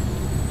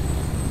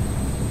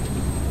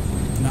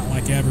 Not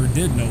like I ever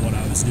did know what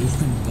I was doing,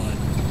 but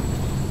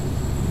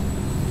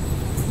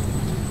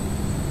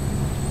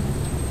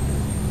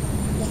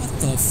what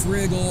the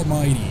frig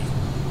almighty.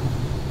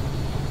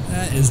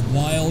 That is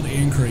wild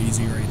and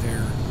crazy right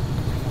there.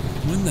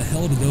 When the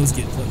hell did those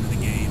get put into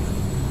the game?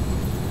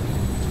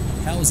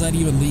 How is that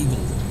even legal?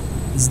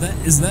 Is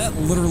that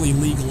literally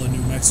legal in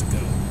New Mexico?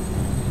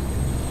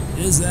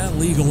 Is that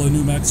legal in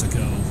New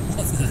Mexico?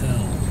 What the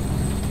hell?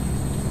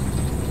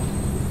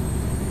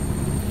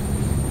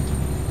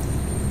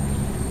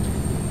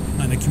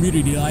 And the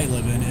community I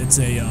live in, it's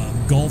a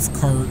golf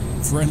cart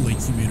friendly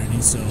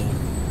community, so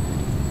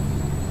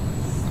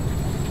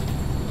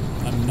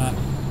I'm not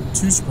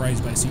too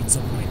surprised by seeing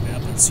something like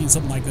that, but seeing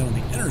something like that on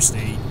the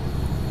interstate,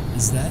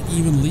 is that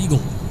even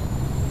legal?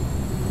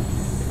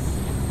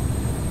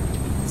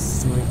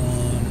 Let's throw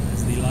on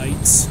the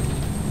lights.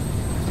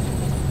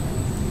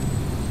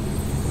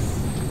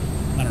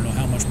 I don't know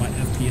how much my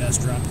FPS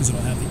dropped because I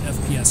don't have the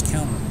FPS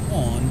counter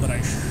on, but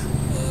I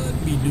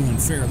should be doing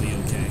fairly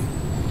okay.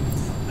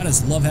 I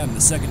just love having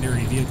the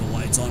secondary vehicle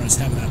lights on, just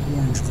having that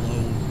orange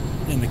glow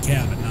in the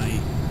cab at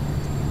night.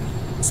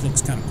 This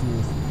looks kind of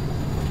cool.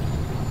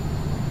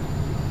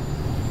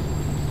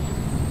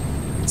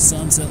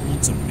 Sunset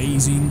looks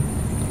amazing.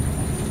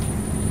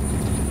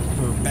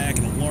 We're back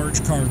in a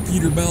large car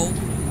Peterbilt.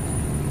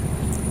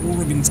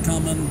 Oregon's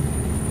coming.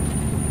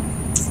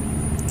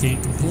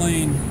 Can't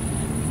complain.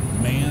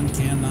 Man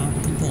cannot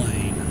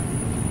complain.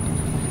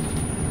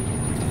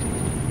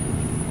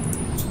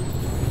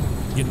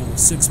 getting over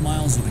 6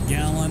 miles to the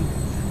gallon.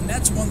 And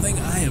that's one thing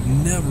I have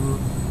never,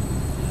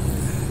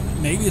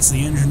 maybe it's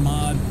the engine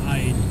mod,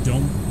 I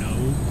don't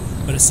know,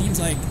 but it seems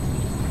like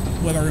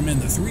whether I'm in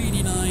the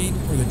 389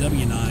 or the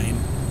W9,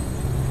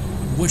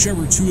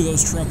 whichever two of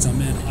those trucks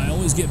I'm in, I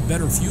always get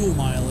better fuel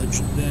mileage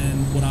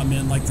than when I'm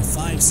in like the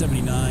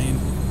 579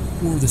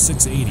 or the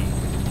 680.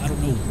 I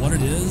don't know what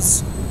it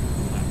is.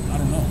 I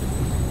don't know.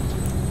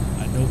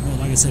 I don't know.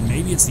 Like I said,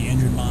 maybe it's the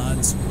engine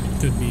mods.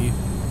 Could be.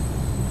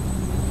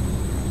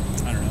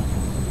 I don't know.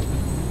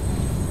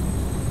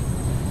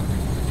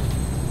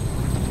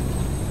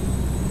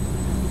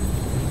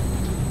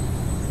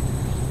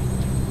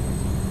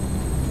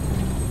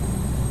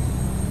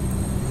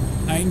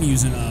 I'm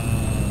using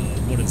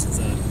what is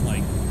it,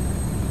 like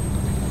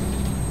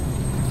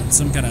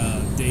some kind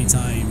of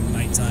daytime,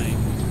 nighttime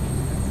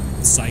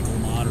cycle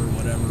mod or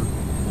whatever.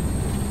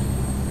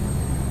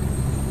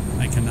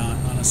 I cannot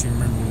honestly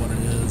remember what it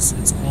is.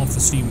 It's off the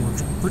Steam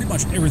Workshop. Pretty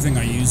much everything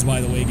I use, by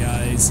the way,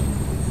 guys,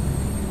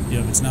 you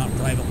know, if it's not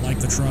private like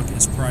the truck,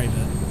 it's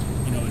private.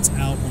 You know, it's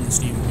out on the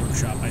Steam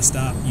Workshop. I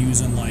stopped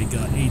using like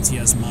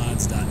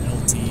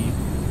atsmods.lt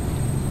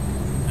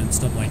and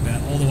stuff like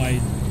that. Although I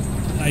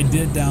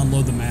did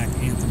download the Mac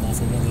Anthem off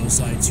of one of those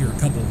sites here a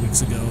couple of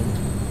weeks ago.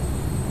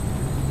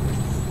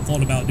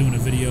 Thought about doing a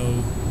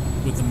video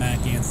with the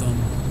Mac Anthem.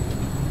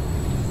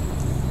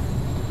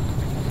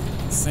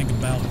 Think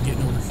about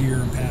getting over here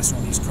and passing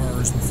all these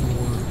cars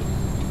before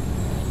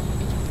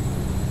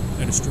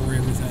I destroy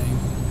everything.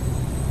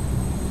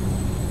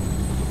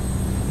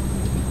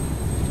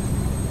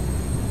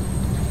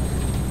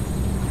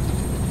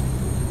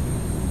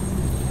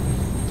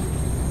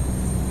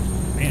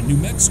 Man, New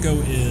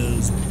Mexico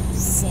is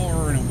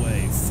far and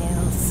away, far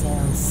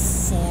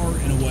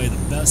and away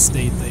the best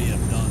state they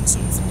have done so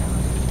far.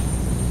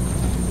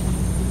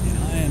 And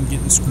I am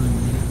getting screwed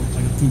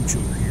like a pooch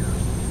over here.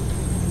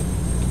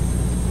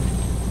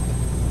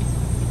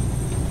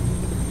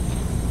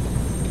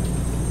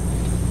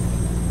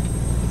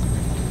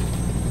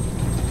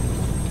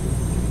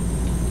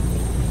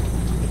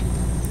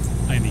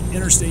 The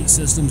interstate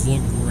systems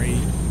look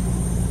great.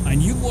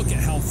 And you look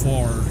at how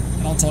far,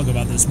 and I'll talk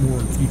about this more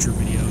in future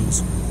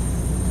videos,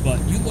 but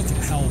you look at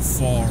how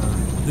far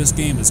this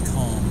game has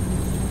come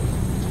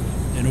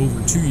in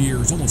over 2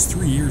 years, almost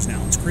 3 years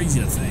now. It's crazy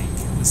to think.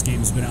 This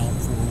game's been out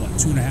for, what,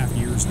 2.5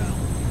 years now.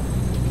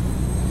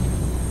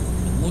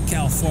 And look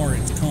how far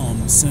it's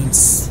come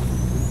since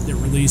it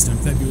released in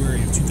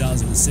February of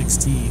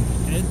 2016.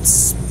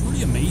 It's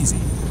pretty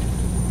amazing.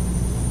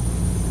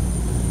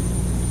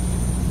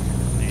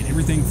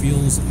 Everything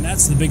feels, and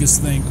that's the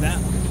biggest thing, that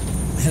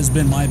has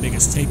been my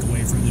biggest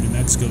takeaway from the New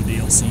Mexico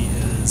DLC,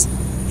 is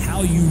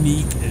how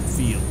unique it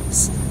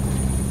feels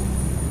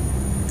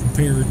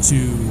compared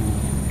to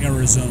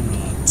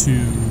Arizona, to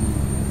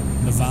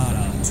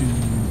Nevada, to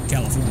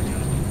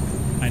California.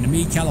 And to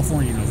me,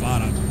 California and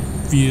Nevada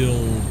feel,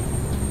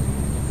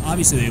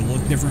 obviously they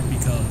look different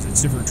because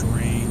it's different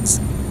terrains,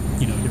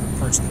 you know, different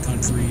parts of the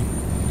country,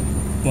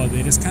 but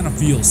they just kind of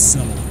feel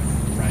similar,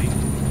 right?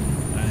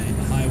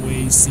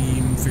 Highways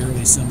seem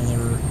fairly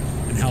similar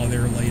in how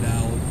they're laid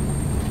out.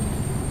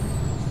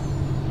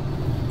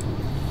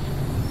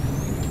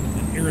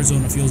 And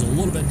Arizona feels a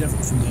little bit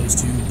different from those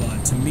two,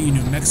 but to me,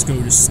 New Mexico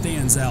just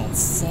stands out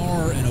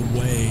far and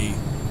away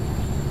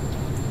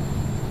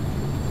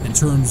in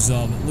terms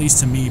of, at least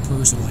to me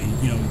personally,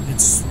 you know,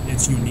 its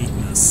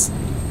uniqueness.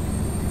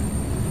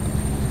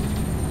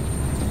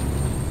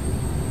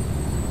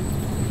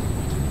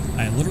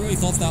 I literally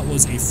thought that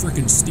was a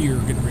frickin' steer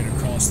getting ready to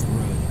cross the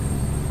road.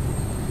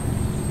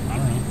 I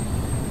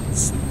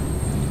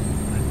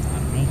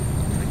don't know.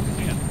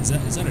 Man, is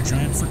that a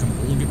giant freaking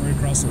bull getting ready to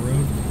cross the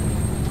road?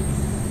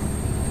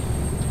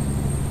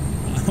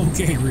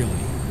 Okay,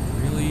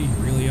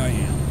 really I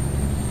am.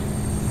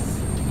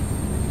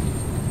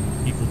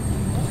 People,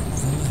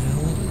 what the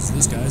hell is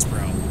this guy's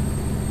problem?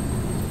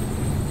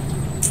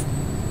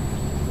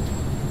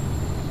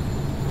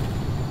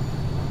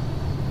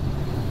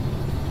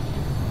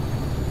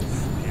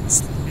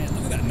 Man,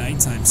 look at that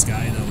nighttime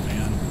sky though,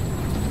 man.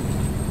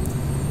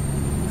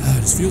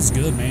 It just feels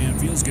good, man. It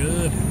feels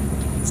good.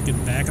 Just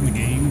get back in the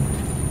game.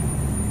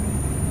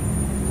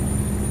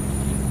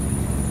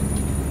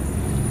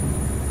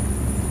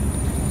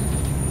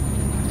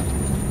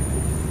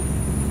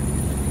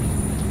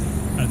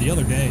 The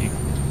other day,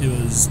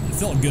 it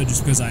felt good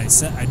just because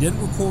I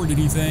didn't record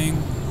anything,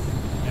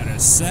 and I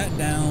sat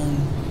down,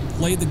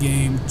 played the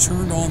game,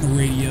 turned on the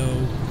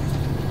radio,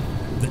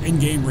 the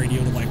in-game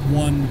radio to like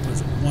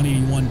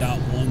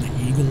 181.1, the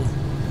Eagle.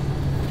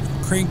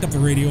 Cranked up the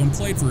radio and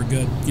played for a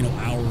good, you know,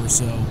 hour or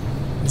so.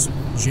 Just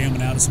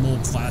jamming out to some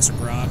old classic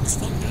rock. It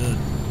felt good.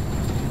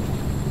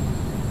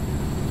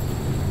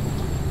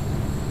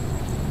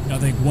 I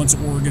think once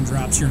Oregon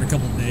drops here in a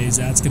couple of days,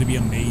 that's going to be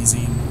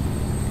amazing.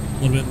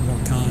 A little bit more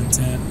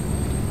content.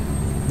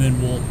 Then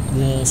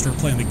we'll start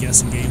playing the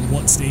guessing game.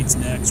 What state's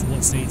next?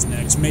 What state's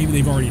next? Maybe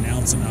they've already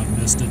announced it and I've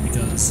missed it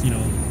because, you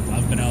know,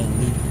 I've been out of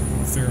the loop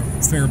a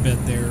fair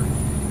bit there.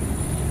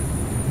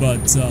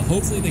 But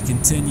hopefully they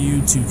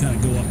continue to kind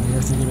of go up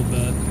north a little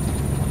bit.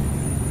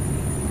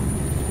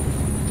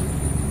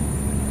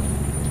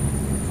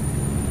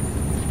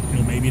 You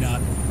know, maybe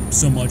not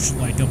so much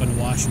like up in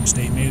Washington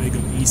State. Maybe they go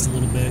east a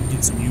little bit,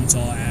 get some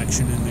Utah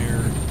action in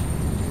there.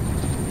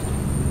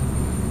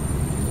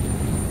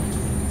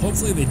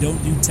 Hopefully they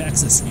don't do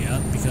Texas yet,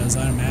 because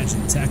I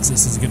imagine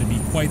Texas is going to be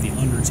quite the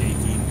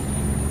undertaking,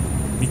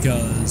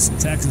 because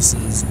Texas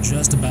is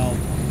just about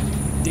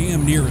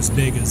damn near as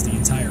big as the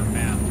entire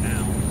map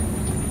now.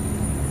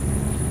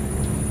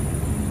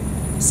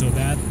 So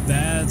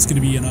that's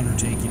going to be an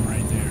undertaking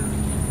right there.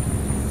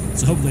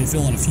 So hopefully they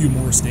fill in a few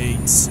more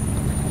states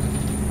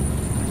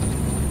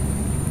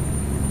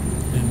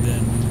and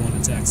then move on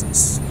to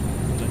Texas.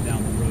 Put that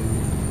down the road.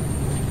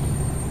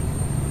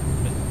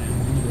 Put that down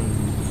the road.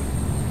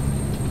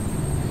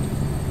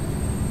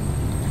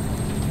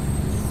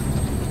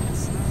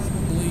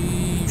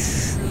 Probably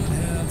should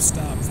have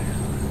stopped there.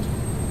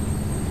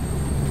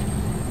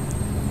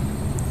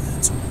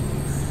 That's all right.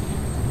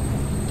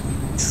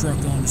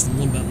 Truck on just a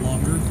little bit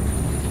longer.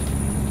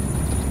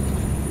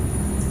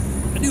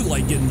 I do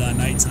like getting the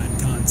nighttime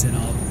content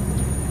out.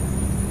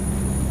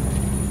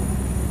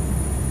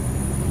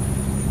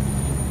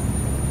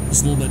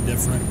 Just a little bit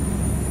different.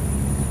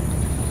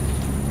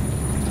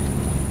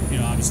 You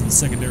know, obviously the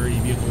secondary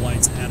vehicle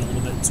lights add a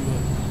little bit to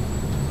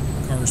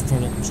it. Cars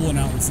pulling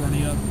out in front of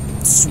you.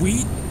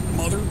 Sweet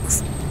mother.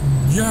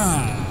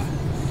 Yeah.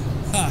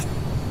 Ha.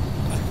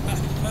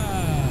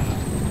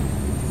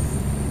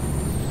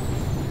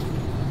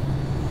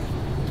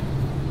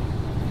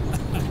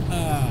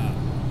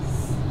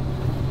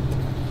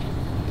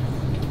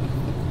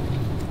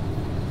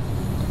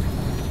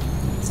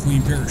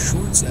 Clean pair of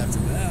shorts after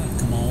that.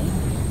 Come on.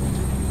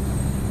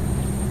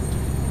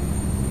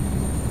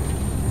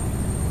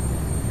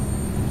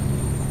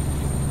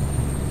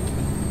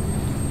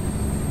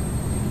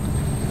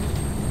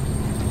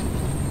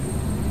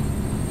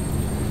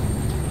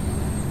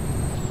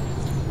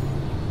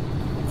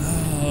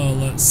 Oh,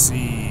 let's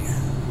see.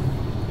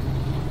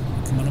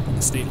 Coming up on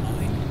the state line.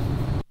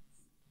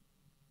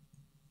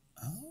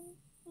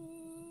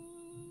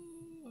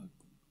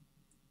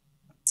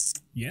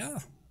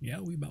 Yeah,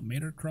 we about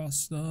made it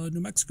across New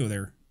Mexico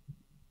there.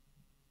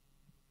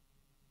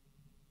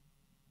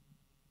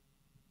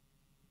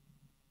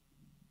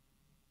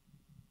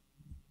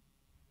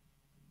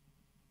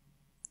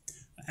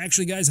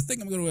 Actually, guys, I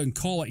think I'm going to go ahead and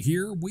call it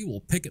here. We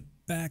will pick it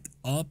back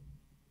up.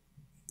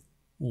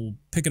 We'll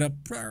pick it up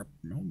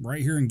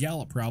right here in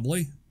Gallup,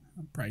 probably.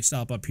 I'll probably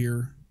stop up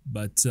here.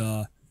 But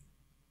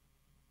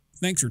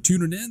thanks for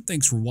tuning in.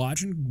 Thanks for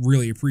watching.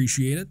 Really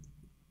appreciate it.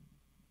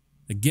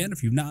 Again,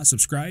 if you've not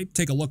subscribed,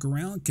 take a look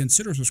around.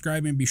 Consider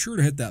subscribing and be sure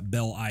to hit that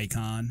bell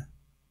icon.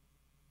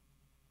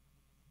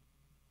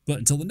 But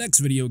until the next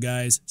video,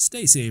 guys,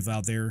 stay safe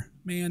out there.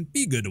 Man,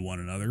 be good to one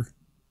another.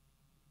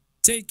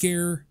 Take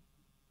care,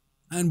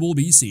 and we'll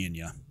be seeing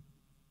ya.